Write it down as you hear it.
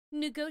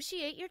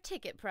Negotiate your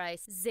ticket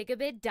price.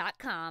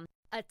 Zigabid.com.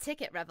 A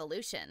ticket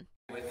revolution.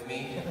 With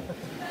me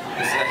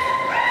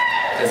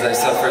as I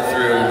suffer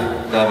through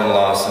love and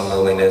loss and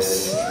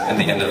loneliness and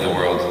the end of the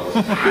world.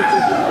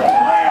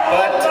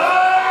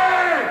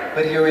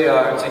 But here we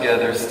are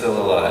together, still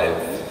alive.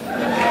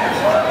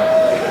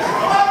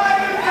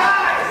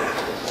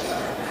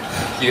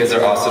 You guys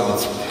are awesome.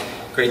 It's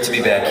great to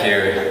be back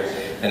here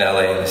in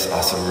LA in this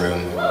awesome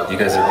room. You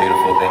guys are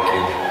beautiful. Thank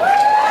you.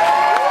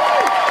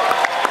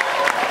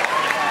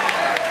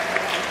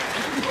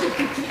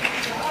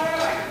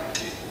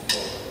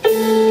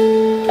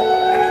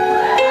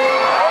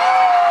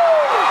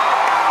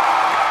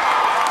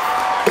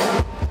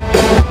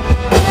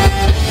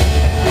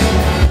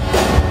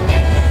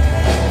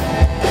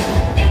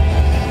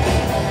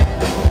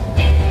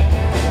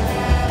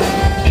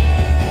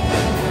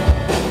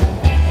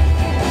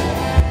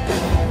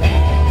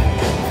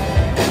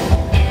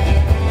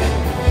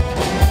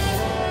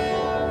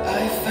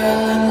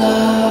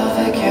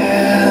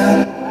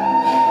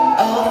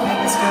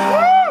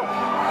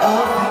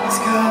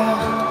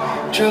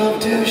 Drove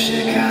to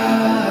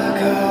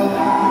Chicago.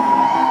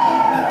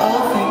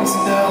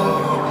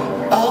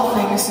 All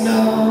things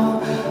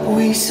know.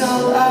 We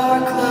sold our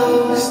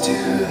clothes to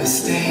the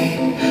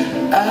state.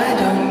 I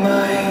don't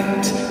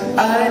mind.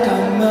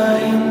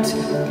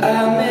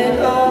 I made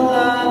a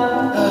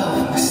lot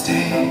of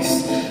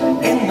mistakes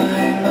in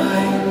my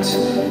mind.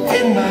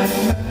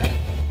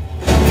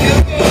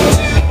 You came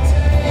to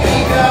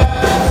take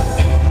us.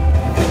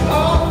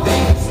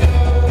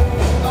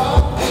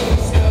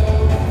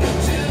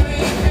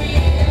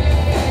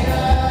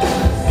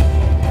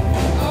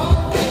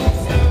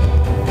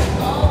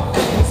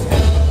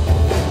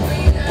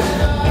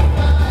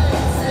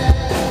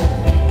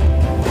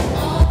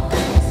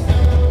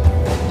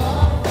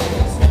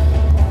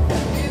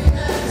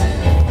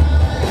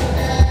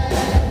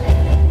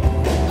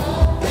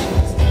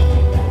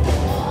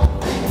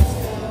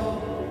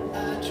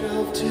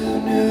 To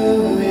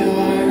New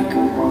York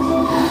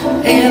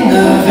in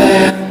the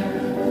van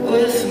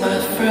with my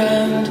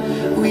friend.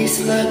 We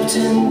slept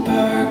in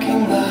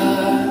parking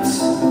lots.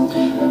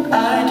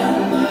 I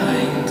don't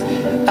mind.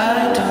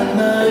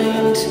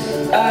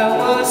 I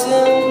was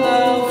in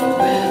love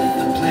with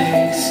the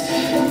place.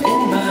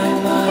 In my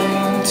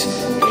mind,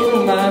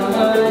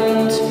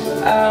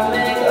 I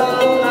make a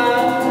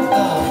lot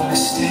of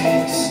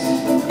mistakes.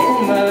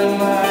 In my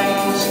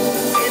mind,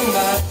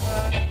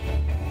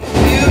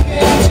 you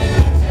came to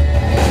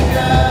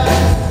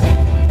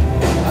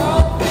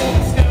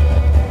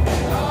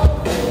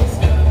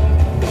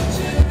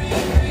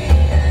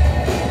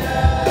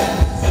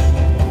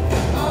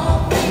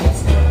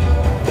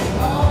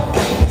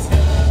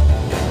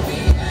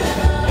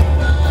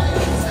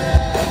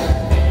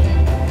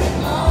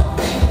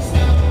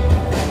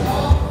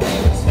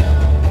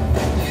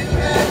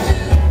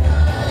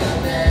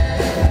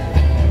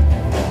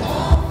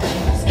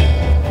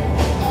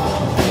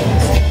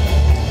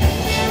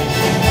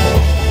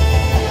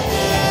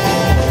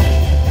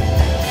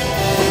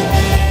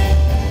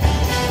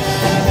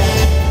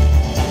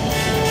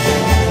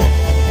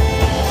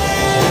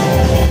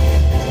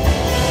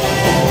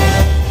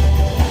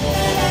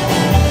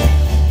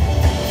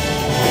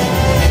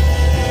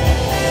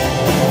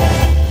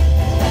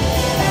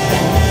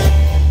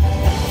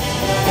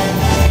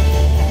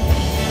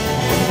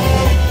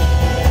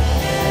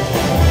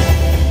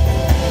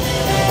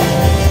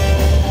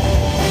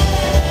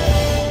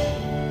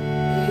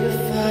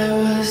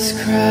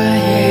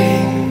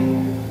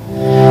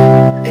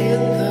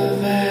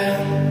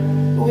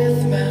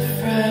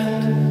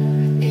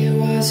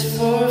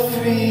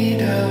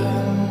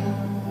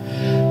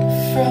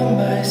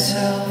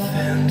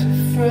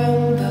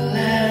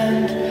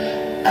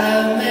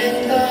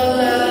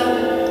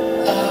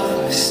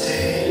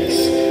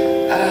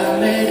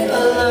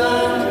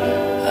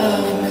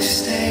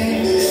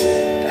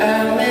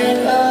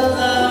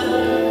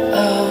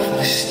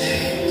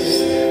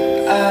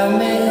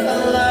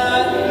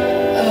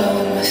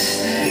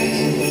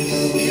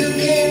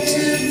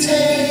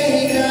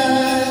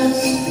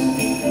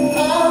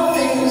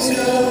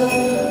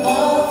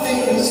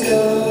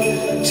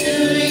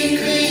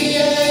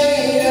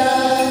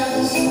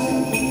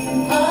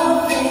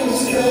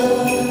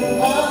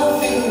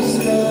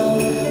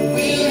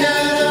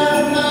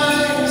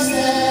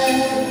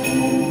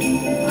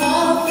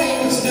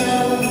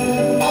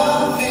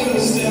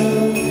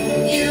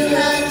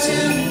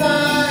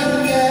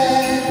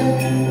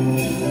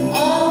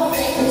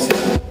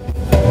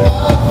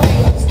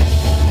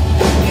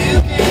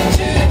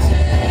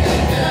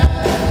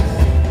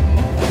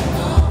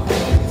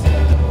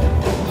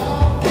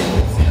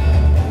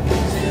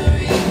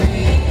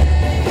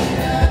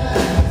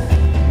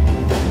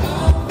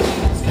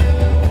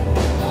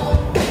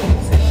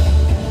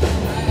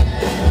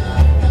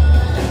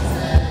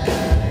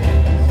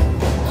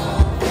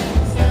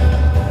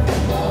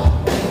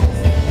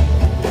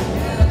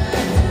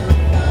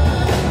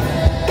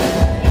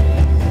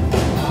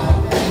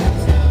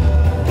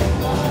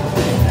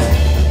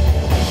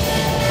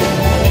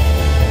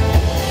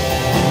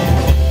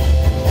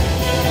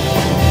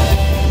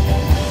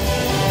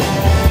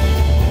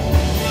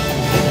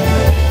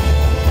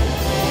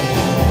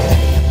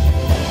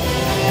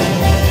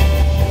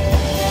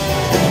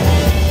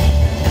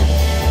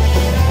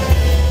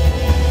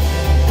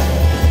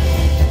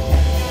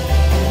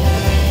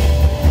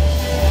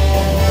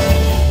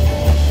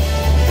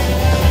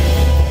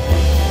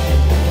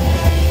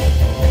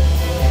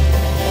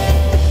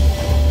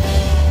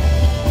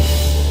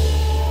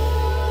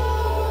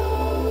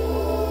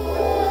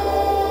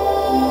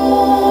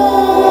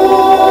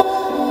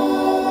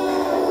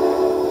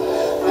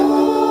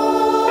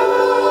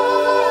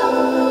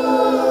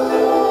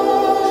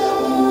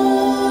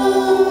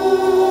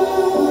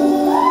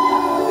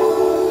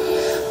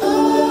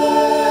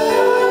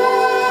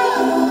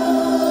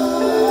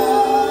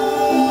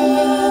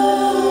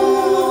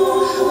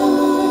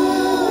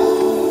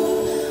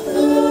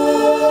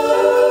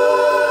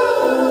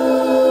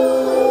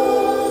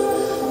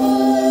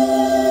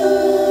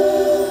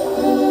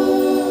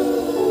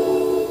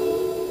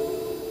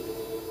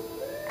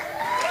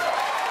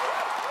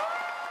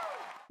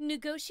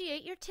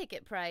Negotiate your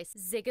ticket price.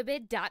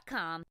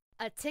 Zigabid.com.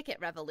 A ticket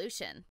revolution.